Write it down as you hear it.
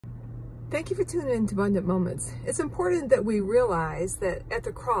Thank you for tuning in to Abundant Moments. It's important that we realize that at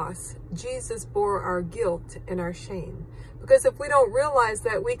the cross, Jesus bore our guilt and our shame. Because if we don't realize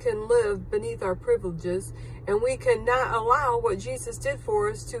that, we can live beneath our privileges and we cannot allow what Jesus did for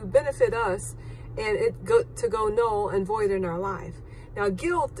us to benefit us and to go null and void in our life. Now,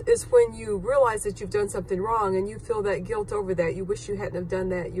 guilt is when you realize that you've done something wrong and you feel that guilt over that. You wish you hadn't have done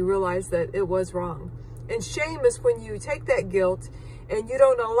that. You realize that it was wrong. And shame is when you take that guilt and you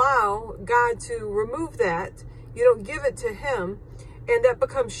don't allow God to remove that. You don't give it to him, and that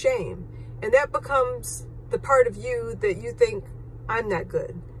becomes shame. And that becomes the part of you that you think, I'm not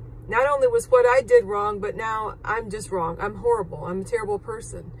good. Not only was what I did wrong, but now I'm just wrong. I'm horrible. I'm a terrible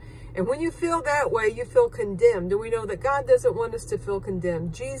person. And when you feel that way, you feel condemned. And we know that God doesn't want us to feel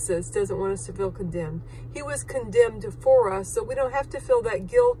condemned. Jesus doesn't want us to feel condemned. He was condemned for us, so we don't have to feel that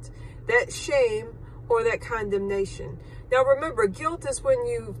guilt, that shame, or that condemnation. Now remember, guilt is when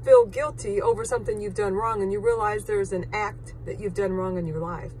you feel guilty over something you've done wrong and you realize there's an act that you've done wrong in your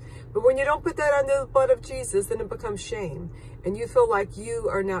life. But when you don't put that under the blood of Jesus, then it becomes shame. And you feel like you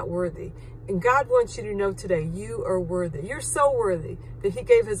are not worthy. And God wants you to know today, you are worthy. You're so worthy that he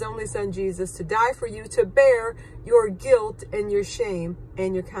gave his only son, Jesus, to die for you, to bear your guilt and your shame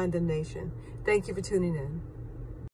and your condemnation. Thank you for tuning in.